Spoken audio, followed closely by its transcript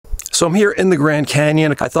So I'm here in the Grand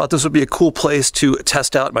Canyon. I thought this would be a cool place to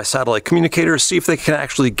test out my satellite communicators, see if they can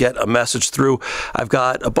actually get a message through. I've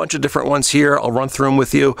got a bunch of different ones here. I'll run through them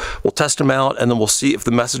with you. We'll test them out, and then we'll see if the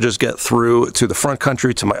messages get through to the front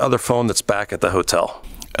country, to my other phone that's back at the hotel.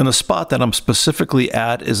 And the spot that I'm specifically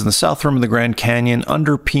at is in the south rim of the Grand Canyon,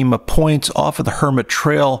 under Puma Point, off of the Hermit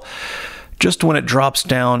Trail. Just when it drops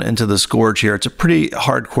down into this gorge here, it's a pretty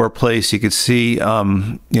hardcore place. You can see,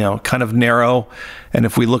 kind of narrow. And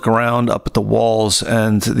if we look around up at the walls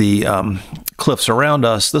and the cliffs around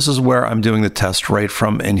us, this is where I'm doing the test right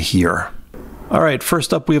from in here. All right,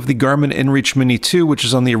 first up we have the Garmin inReach Mini 2, which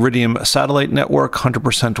is on the Iridium satellite network,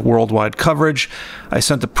 100% worldwide coverage. I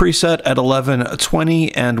sent the preset at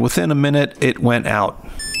 11:20, and within a minute it went out.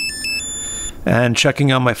 And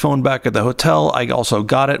checking on my phone back at the hotel, I also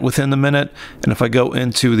got it within the minute. And if I go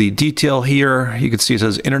into the detail here, you can see it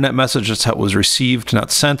says internet message. That's how it was received,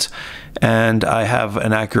 not sent. And I have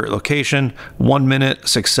an accurate location. 1 minute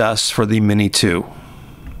success for the Mini 2.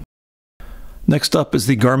 Next up is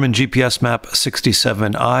the Garmin GPSMAP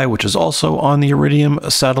 67i, which is also on the Iridium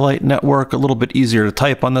satellite network. A little bit easier to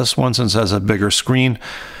type on this one since it has a bigger screen.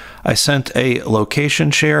 I sent a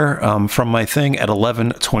location share from my thing at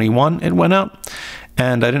 11:21. It went out,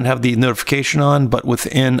 and I didn't have the notification on, but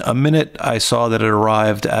within a minute I saw that it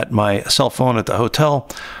arrived at my cell phone at the hotel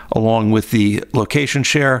along with the location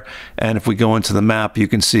share. And if we go into the map, you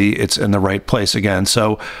can see it's in the right place again.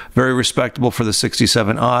 So very respectable for the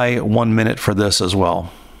 67i. 1 minute for this as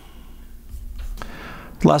well.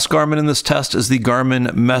 Last Garmin in this test is the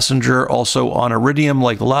Garmin Messenger, also on Iridium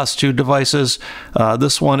like the last two devices.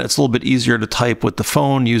 This one, it's a little bit easier to type with the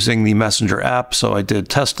phone using the Messenger app. So I did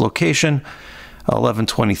test location,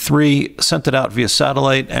 11:23, sent it out via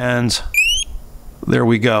satellite, and there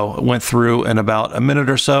we go. It went through in about a minute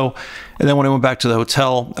or so. And then when I went back to the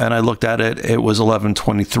hotel and I looked at it, it was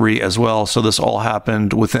 11:23 as well. So this all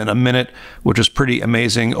happened within a minute, which is pretty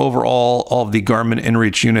amazing. Overall, all of the Garmin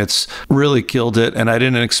inReach units really killed it, and I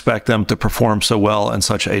didn't expect them to perform so well in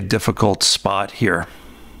such a difficult spot here.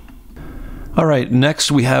 All right,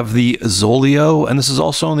 next we have the ZOLEO, and this is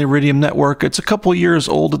also on the Iridium network. It's a couple years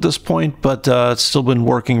old at this point, but it's still been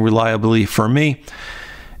working reliably for me.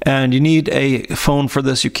 And you need a phone for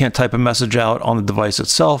this. You can't type a message out on the device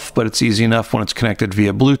itself, but it's easy enough when it's connected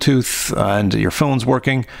via Bluetooth and your phone's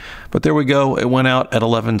working. But there we go. It went out at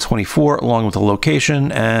 11:24 along with the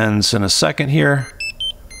location. And in a second here,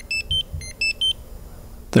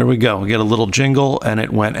 there we go. We get a little jingle and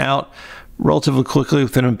it went out relatively quickly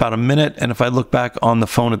within about a minute. And if I look back on the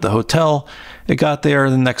phone at the hotel, it got there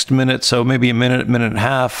in the next minute. So maybe a minute, minute and a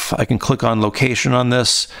half. I can click on location on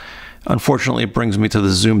this. Unfortunately, it brings me to the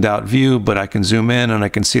zoomed out view, but I can zoom in and I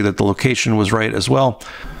can see that the location was right as well.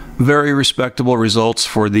 Very respectable results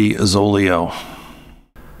for the ZOLEO.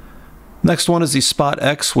 Next one is the Spot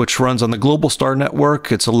X, which runs on the Globalstar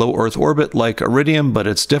network. It's a low Earth orbit like Iridium, but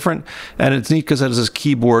it's different. And it's neat because it has this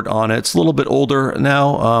keyboard on it. It's a little bit older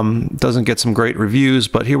now. Doesn't get some great reviews,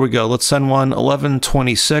 but here we go. Let's send one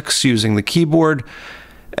 11:26 using the keyboard.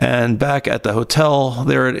 And back at the hotel,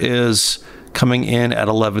 there it is, coming in at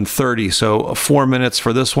 11:30. So 4 minutes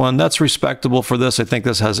for this one. That's respectable for this. I think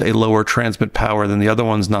this has a lower transmit power than the other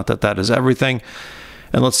ones. Not that that is everything.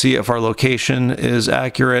 And let's see if our location is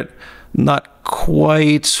accurate. Not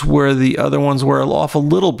quite where the other ones were, off a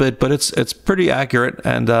little bit, but it's pretty accurate.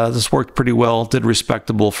 And this worked pretty well. Did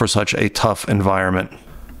respectable for such a tough environment.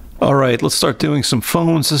 All right, let's start doing some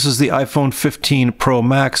phones. This is the iPhone 15 Pro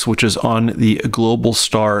Max, which is on the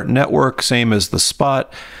Globalstar network, same as the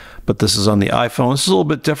Spot. But this is on the iPhone. This is a little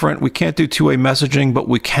bit different. We can't do two-way messaging, but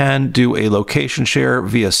we can do a location share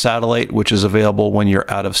via satellite, which is available when you're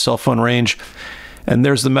out of cell phone range. And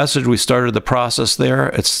there's the message. We started the process there.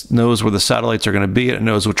 It knows where the satellites are going to be. It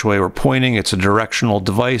knows which way we're pointing. It's a directional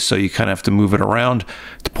device, so you kind of have to move it around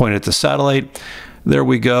to point at the satellite. There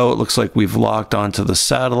we go. It looks like we've locked onto the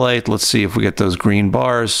satellite. Let's see if we get those green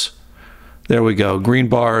bars. There we go. Green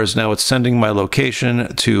bars. Now it's sending my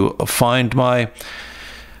location to find my...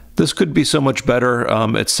 This could be so much better.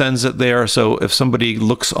 It sends it there, so if somebody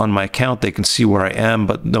looks on my account, they can see where I am,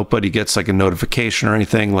 but nobody gets like a notification or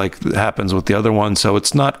anything like happens with the other one. So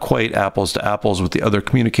it's not quite apples to apples with the other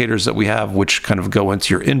communicators that we have, which kind of go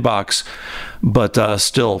into your inbox. But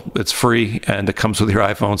still, it's free and it comes with your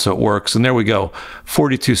iPhone, so it works. And there we go.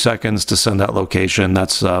 42 seconds to send that location.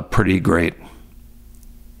 That's pretty great.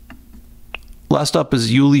 Last up is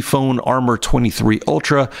Ulefone Armor 23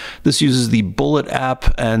 Ultra. This uses the Bullet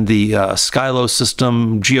app and the Skylo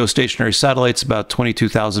system geostationary satellites about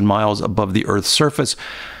 22,000 miles above the Earth's surface.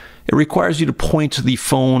 it requires you to point the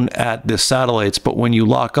phone at the satellites, but when you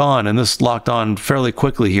lock on, and this locked on fairly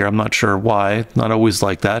quickly here, I'm not sure why, not always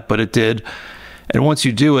like that, but it did. And once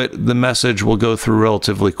you do it, the message will go through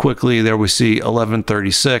relatively quickly. There we see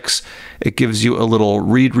 11:36. It gives you a little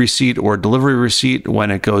read receipt or delivery receipt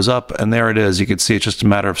when it goes up, and there it is. You can see it's just a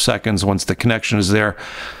matter of seconds once the connection is there.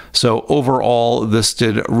 So overall, this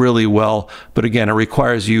did really well. But again, it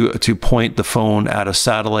requires you to point the phone at a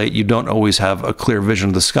satellite. You don't always have a clear vision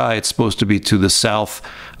of the sky. It's supposed to be to the south,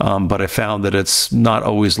 but I found that it's not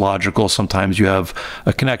always logical. Sometimes you have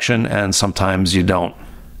a connection and sometimes you don't.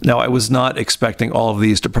 Now, I was not expecting all of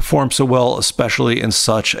these to perform so well, especially in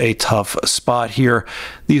such a tough spot here.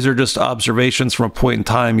 These are just observations from a point in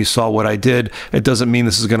time. You saw what I did. It doesn't mean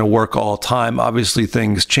this is going to work all the time. Obviously,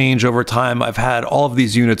 things change over time. I've had all of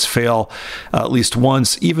these units fail at least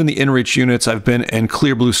once. Even the inReach units, I've been in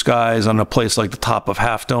clear blue skies on a place like the top of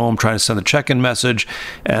Half Dome trying to send a check-in message,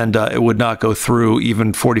 and it would not go through.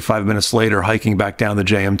 Even 45 minutes later, hiking back down the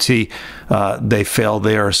JMT, they failed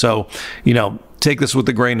there. So, you know, take this with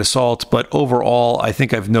a grain of salt, but overall, I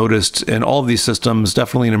think I've noticed in all of these systems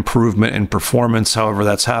definitely an improvement in performance. However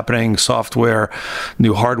that's happening, software,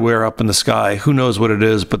 new hardware up in the sky, who knows what it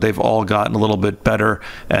is, but they've all gotten a little bit better,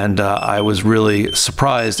 and I was really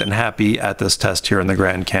surprised and happy at this test here in the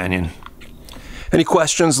Grand Canyon. Any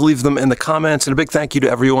questions, leave them in the comments, and a big thank you to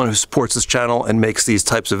everyone who supports this channel and makes these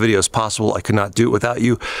types of videos possible. I could not do it without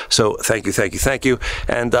you, so thank you, thank you, thank you,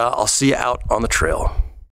 and I'll see you out on the trail.